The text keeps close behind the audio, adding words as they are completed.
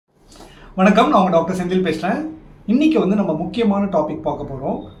வணக்கம், நான் டாக்டர்.Senthil பேசுறேன். இன்னைக்கு நம்ம முக்கியமான டாபிக் பார்க்க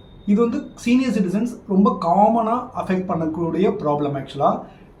போறோம். இது சீனியர் சிட்டிசன்ஸ் ரொம்ப காமனா அஃபெக்ட் பண்ணக்கூடிய ப்ராப்ளம். ஆக்சுவலா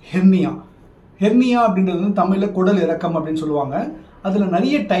ஹெர்னியா அப்படின்றது தமிழ்ல குடல் இறக்கம் அப்படின்னு சொல்லுவாங்க. அதுல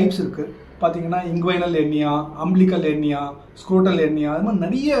நிறைய டைப்ஸ் இருக்கு. பாத்தீங்கன்னா inguinal hernia, umbilical hernia, scrotal hernia, அது மாதிரி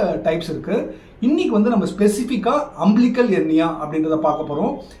நிறைய டைப்ஸ் இருக்கு. இன்னைக்கு நம்ம ஸ்பெசிஃபிக்கா அம்பிளிக்கல் ஹெர்னியா அப்படின்றத பார்க்க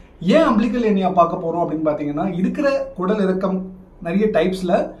போறோம். ஏன் அம்பிளிக்கல் ஹெர்னியா பார்க்க போறோம் அப்படின்னு பாத்தீங்கன்னா, இருக்கிற குடல் இறக்கம் நிறைய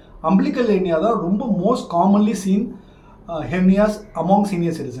டைப்ஸ்ல umbilical hernia தான் ரொம்ப most commonly seen hernias among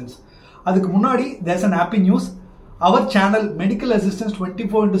senior citizens. அதுக்கு முன்னாடி there's an happy news. Our channel Medical Assistance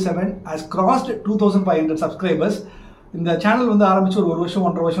 24/7 has crossed 2500 subscribers. இந்த சேனல் ஆரம்பிச்சு ஒரு வருஷம்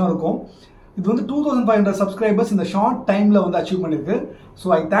 1.5 வருஷம் இருக்கும். இது 2500 subscribers இந்த ஷார்ட் டைம்ல அச்சீவ் பண்ணிருக்கு. So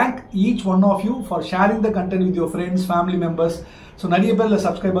I thank each one of you for sharing the content with your friends, family members. So நிறைய பேர்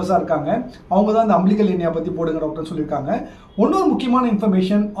சப்ஸ்கிரைபர்ஸாக இருக்காங்க. அவங்க தான் இந்த அம்பிளிக்கல் ஹெர்னியா பற்றி போடுங்க டாக்டர் சொல்லியிருக்காங்க. இன்னொரு முக்கியமான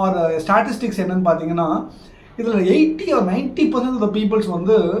இன்ஃபர்மேஷன் ஆர் ஸ்டாட்டிஸ்டிக்ஸ் என்னன்னு பார்த்தீங்கன்னா, இதில் 80 or 90% of the peoples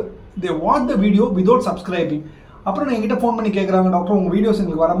they watch the video without subscribing. அப்புறம் என்கிட்ட ஃபோன் பண்ணி கேட்குறாங்க, டாக்டர் உங்கள் வீடியோஸ்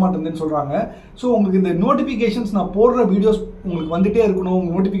எங்களுக்கு வரமாட்டேங்குதுன்னு சொல்கிறாங்க. ஸோ உங்களுக்கு இந்த நோட்டிஃபிகேஷன்ஸ் நான் போடுற வீடியோஸ் உங்களுக்கு வந்துட்டே இருக்கணும்,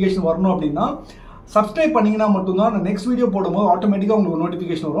 உங்களுக்கு நோட்டிஃபிகேஷன் வரணும் அப்படின்னா சப்ஸ்கிரைப் பண்ணிங்கன்னா மட்டும்தான் நான் நெக்ஸ்ட் வீடியோ போடும்போது ஆட்டோமேட்டிக்காக உங்களுக்கு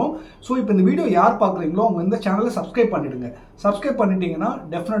நோட்டிஃபிகேஷன் வரும். ஸோ இப்போ இந்த வீடியோ யார் பார்க்குறீங்களோ அவங்க இந்த சேனலை சப்ஸ்கிரைப் பண்ணிடுங்க. சப்ஸ்கிரைப் பண்ணிட்டீங்கன்னா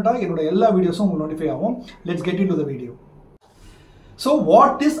டெஃபினட்டாக என்னோட எல்லா வீடியோஸும் உங்களுக்கு நோட்டிஃபை ஆகும். Let's get into the video. So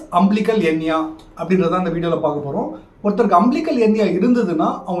what is umbilical hernia அப்படின்றத அந்த வீடியோவில் பார்க்க போகிறோம். ஒருத்தருக்கு அம்பிளிக்கல் ஹெர்னியா இருந்ததுன்னா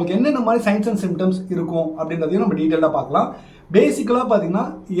அவங்களுக்கு என்னென்ன மாதிரி சைன்ஸ் அண்ட் சிம்டம்ஸ் இருக்கும் அப்படின்றதையும் நம்ம டீட்டெயிலாக பார்க்கலாம். பேசிக்கலாக பார்த்தீங்கன்னா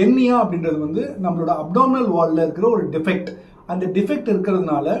ஹெர்னியா அப்படின்றது நம்மளோட அப்டாமினல் வால்ல இருக்கிற ஒரு டிஃபெக்ட். அந்த டிஃபெக்ட்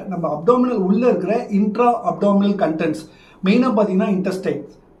இருக்கிறதுனால நம்ம அப்டாமினல் உள்ள இருக்கிற இன்ட்ரா அப்டாமினல் கண்டென்ட்ஸ், மெயினாக பார்த்தீங்கன்னா இன்டெஸ்டைன்,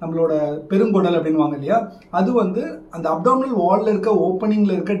 நம்மளோட பெருங்குடல் அப்படின்வாங்க இல்லையா, அது அந்த அப்டாமினல் வால்ல இருக்க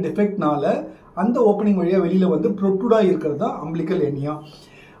ஓப்பனிங்ல இருக்க டிஃபெக்ட்னால அந்த ஓப்பனிங் வழியாக வெளியில ப்ரொட்ரூடாக இருக்கிறது தான் அம்பிளிக்கல் ஹெர்னியா.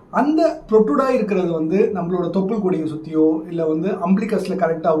 அந்த ப்ரொட்ரூடாக இருக்கிறது நம்மளோட தொப்புள் கொடியை சுற்றியோ இல்லை அம்பிளிகஸ்ல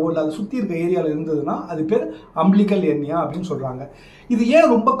கரெக்டாகவோ இல்லை அதை சுற்றி இருக்க ஏரியாவில் இருந்ததுன்னா அது பேர் அம்பிளிக்கல் ஹெர்னியா அப்படின்னு சொல்கிறாங்க. இது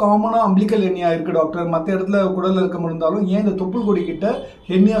ஏன் ரொம்ப காமனாக அம்பிளிக்கல் ஹெர்னியா இருக்குது டாக்டர், மற்ற இடத்துல குடல் இறக்கம் இருந்தாலும் ஏன் இந்த தொப்புள் கொடி கிட்ட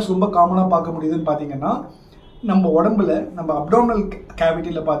ஹெர்னியாஸ் ரொம்ப காமனாக பார்க்க முடியுதுன்னு பார்த்தீங்கன்னா, நம்ம உடம்புல நம்ம அப்டாமினல்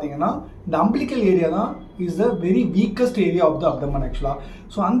கேவிட்டியில் பார்த்தீங்கன்னா இந்த அம்பிளிக்கல் ஏரியா தான் is the very weakest area of the abdomen ஆக்சுவலாக.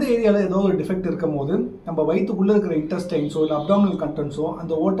 ஸோ அந்த ஏரியாவில் ஏதோ ஒரு டிஃபெக்ட் இருக்கும் போது நம்ம வயிற்றுக்குள்ளே இருக்கிற இன்டெஸ்டைன்ஸோ இல்லை அப்டாமினல் கண்டென்ட்ஸோ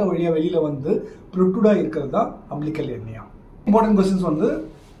அந்த ஓட்ட வழியாக வெளியில் ப்ரொட்ரூடாக இருக்கிறது தான் umbilical hernia. Important questions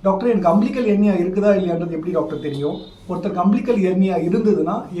doctor எனக்கு அம்பிளிக்கல் ஹெர்னியா இருக்குதா இல்லையான்றது எப்படி டாக்டர் தெரியும், ஒருத்தருக்கு அம்பிளிக்கல் ஹெர்னியா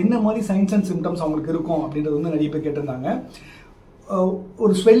இருந்ததுன்னா என்ன மாதிரி சைன்ஸ் அண்ட் சிம்டம்ஸ் அவங்களுக்கு இருக்கும் அப்படின்றது நிறைய பேர் கேட்டிருந்தாங்க.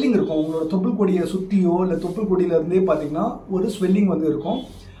 ஒரு ஸ்வெல்லிங் இருக்கும் உங்களோட தொப்புள் கொடியை சுற்றியோ இல்லை தொப்புள் கொடியிலேருந்தே பார்த்தீங்கன்னா ஒரு ஸ்வெல்லிங் இருக்கும்.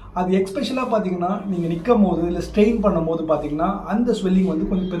 அது எக்ஸ்பெஷலாக பார்த்தீங்கன்னா நீங்கள் நிற்கும் போது இல்லை ஸ்ட்ரெயின் பண்ணும் போது பார்த்தீங்கன்னா அந்த ஸ்வெல்லிங்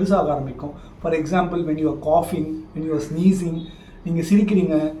கொஞ்சம் பெருசாக ஆரம்பிக்கும். For example when you are காஃபிங், when you are sneezing, நீங்கள்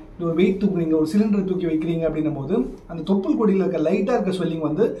சிரிக்கிறீங்க, ஒரு வெயிட் தூக்குறீங்க, ஒரு சிலிண்டர் தூக்கி வைக்கிறீங்க அப்படின்னும் போது அந்த தொப்புள் கொடியில் இருக்க லைட்டாக இருக்க ஸ்வெல்லிங்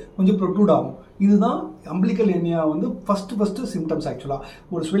கொஞ்சம் ப்ரொட்ரூட் ஆகும். இதுதான் அம்பிளிக்கல் ஹெர்னியா ஃபஸ்ட்டு சிம்டம்ஸ் ஆக்சுவலாக.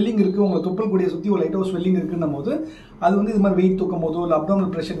 ஒரு ஸ்வெல்லிங் இருக்குது, உங்கள் தொப்புள் கொடியை சுற்றி ஒரு லைட்டாக ஸ்வெல்லிங் இருக்குன்னும் போது அது இது மாதிரி வெயிட் தூக்கும் போதோ இல்லை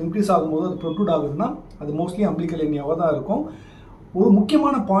அப்டாமினல் ப்ரெஷர் இன்க்ரீஸ் ஆகும்போது அது ப்ரொட்ரூட் ஆகுதுன்னா அது மோஸ்ட்லி அம்பிளிக்கல் ஹெர்னியாவாக தான் இருக்கும். ஒரு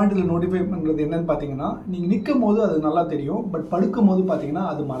முக்கியமான பாயிண்ட் இதில் நோட்டிஃபை பண்ணுறது என்னன்னு பார்த்தீங்கன்னா, நீங்கள் நிற்கும் போது அது நல்லா தெரியும், பட் படுக்கும் போது பார்த்தீங்கன்னா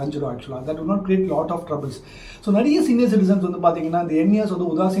அது மறைஞ்சிடும் ஆக்சுவலாக. That will not create lot of troubles. So நிறைய சீனியர் சிட்டிசன்ஸ் பார்த்தீங்கன்னா இந்த ஹெர்னியாஸ்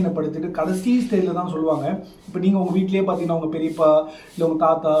உதாசீனப்படுத்திட்டு கடைசி ஸ்டேஜில் தான் சொல்லுவாங்க. இப்போ நீங்கள் உங்கள் வீட்லேயே பார்த்தீங்கன்னா உங்கள் பெரியப்பா இல்லை உங்கள்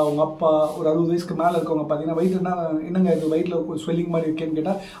தாத்தா, உங்கள் அப்பா ஒரு 60 வயசுக்கு மேலே இருக்கவங்க பார்த்தீங்கன்னா வயிற்றுனா என்னங்க இது வயிற்றில் ஸ்வெல்லிங் மாதிரி இருக்கேன்னு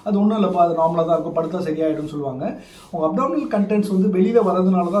கேட்டால் அது ஒன்றும் இல்லைப்பா, அது நார்மலாக தான் இருக்கும், படுத்தா சரியாயிடும்னு சொல்லுவாங்க. உங்கள் அப்டாமினல் கண்டென்ட்ஸ் வெளியில்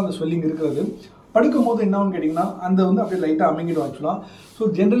வரதுனால தான் அந்த ஸ்வெல்லிங் இருக்கிறது. படுக்கும் போது என்னன்னு கேட்டிங்கன்னா அந்த அப்படியே லைட்டாக அமைங்கிடும் ஆக்சுவலாக. So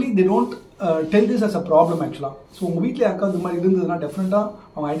generally they don't tell this as a problem ஆக்சுவலாக. ஸோ உங்கள் வீட்டில் யாருக்காவது இது மாதிரி இருந்ததுன்னா டெஃபினட்டாக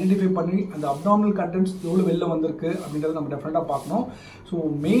அவங்க ஐடென்டிஃபை பண்ணி அந்த அப்டாமினல் கண்டென்ட்ஸ் எவ்வளோ வெளில வந்திருக்கு அப்படின்றத நம்ம டெஃபினட்டாக பார்க்கணும். So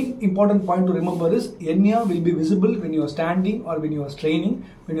main important point to remember is hernia will be visible when you are standing or when you are straining.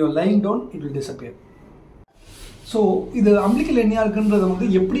 When you are lying down it will disappear. So இது umbilical hernia இருக்குன்றதை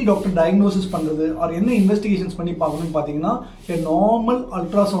எப்படி doctor diagnosis பண்ணுறது R என்ன investigations பண்ணி பார்க்கணும்னு பார்த்தீங்கன்னா, normal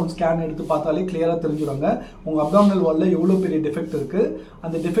ultrasound scan எடுத்து பார்த்தாலே கிளியராக தெரிஞ்சுடுவாங்க உங்கள் அப்டாமினல் வாலில் எவ்வளோ பெரிய டிஃபெக்ட் இருக்குது,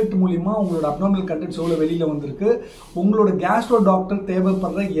 அந்த டிஃபெக்ட் மூலிமா உங்களோட அப்டாமினல் கண்டென்ட்ஸ் எவ்வளோ வெளியில் வந்திருக்கு. உங்களோட கேஸ்ட்ரோ டாக்டர்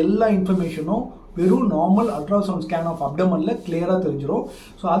தேவைப்படுற எல்லா இன்ஃபர்மேஷனும் வெறும் நார்மல் அல்ட்ராசவுண்ட் ஸ்கேன் ஆஃப் அப்டமனில் கிளியராக தெரிஞ்சிடும்.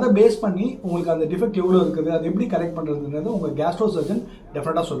 ஸோ அதை பேஸ் பண்ணி உங்களுக்கு அந்த டிஃபெக்ட் எவ்வளோ இருக்குது, அது எப்படி கரெக்ட் பண்ணுறதுங்கிறது உங்கள் கேஸ்ட்ரோ சர்ஜன்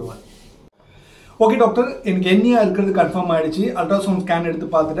டெஃபினட்டாக சொல்லுவார். ஓகே டாக்டர், எனக்கு ஹெர்னியா இருக்கிறது கன்ஃபார்ம் ஆயிடுச்சு, அல்ட்ராசவுண்ட் ஸ்கேன் எடுத்து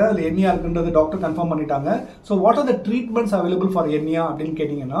பார்த்துட்டு அதில் ஹெர்னியா இருக்குன்றது டாக்டர் கன்ஃபார்ம் பண்ணிட்டாங்க. So what are the treatments available for hernia அப்படின்னு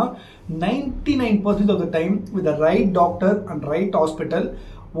கேட்டிங்கன்னா 99% of the time with the right doctor and right hospital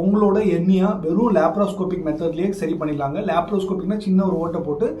உங்களோட ஹெர்னியா வெறும் லேப்ரோஸ்கோபிக் மெத்தட்லேயே சரி பண்ணிடலாங்க. லேப்ரோஸ்கோபிக்னா சின்ன ஒரு ஓட்டை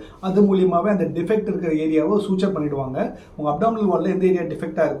போட்டு அது மூலியமாகவே அந்த டிஃபெக்ட் இருக்கிற ஏரியாவை சூச்சர் பண்ணிடுவாங்க. உங்கள் அப்டாமினல் வாலில் எந்த ஏரியா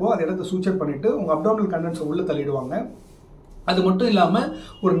டிஃபெக்டாக இருக்கோ அந்த இடத்த சூச்சர் பண்ணிவிட்டு உங்கள் அப்டாமினல் கண்டென்ட்ஸை உள்ளே தள்ளிடுவாங்க. அது மட்டும் இல்லாமல்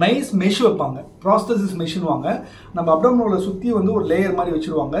ஒரு நைஸ் மெஷ் வைப்பாங்க, ப்ராஸ்தசிஸ் மெஷின்வாங்க. நம்ம அப்டாமினல் வாலை சுற்றி வந்து ஒரு லேயர் மாதிரி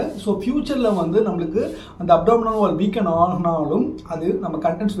வச்சுருவாங்க. ஸோ ஃபியூச்சரில் வந்து நம்மளுக்கு அந்த அப்டாமினல் வால் வீக்கன் ஆனாலும் அது நம்ம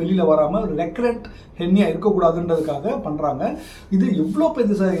கண்டென்ட்ஸ் வெளியில் வராமல் ரெக்கரண்ட் ஹெர்னியா இருக்கக்கூடாதுன்றதுக்காக பண்ணுறாங்க. இது எவ்வளோ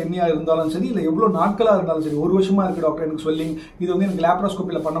பெரிய ஹெர்னியா இருந்தாலும் சரி, இல்லை எவ்வளோ நாட்களாக இருந்தாலும் சரி, ஒரு வருஷமாக இருக்குது டாக்டர் எனக்கு சொல்லிங், இது வந்து எனக்கு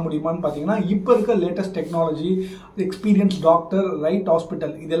லேப்ரோஸ்கோப்பியில் பண்ண முடியுமான்னு பார்த்தீங்கன்னா, இப்போ இருக்க latest technology, experience doctor, right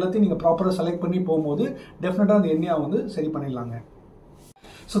hospital, இது எல்லாத்தையும் நீங்கள் ப்ராப்பராக செலக்ட் பண்ணி போகும்போது டெஃபினட்டாக அந்த ஹெர்னியா வந்து சரி பண்ணிடலாம்.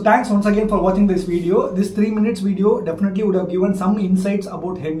 So thanks once again for watching this video. This 3 minutes video definitely would have given some insights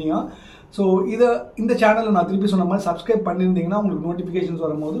about hernia. So இந்த சேனலை நான் திருப்பி சொன்ன மாதிரி சப்ஸ்கிரைப் பண்ணியிருந்தீங்கன்னா உங்களுக்கு நோட்டிஃபிகேஷன்ஸ்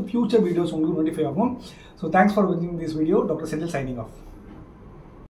வரும்போது ஃபியூச்சர் வீடியோஸ் உங்களுக்கு நோட்டிஃபை ஆகும். So thanks for watching this video. Dr. Senthil signing off.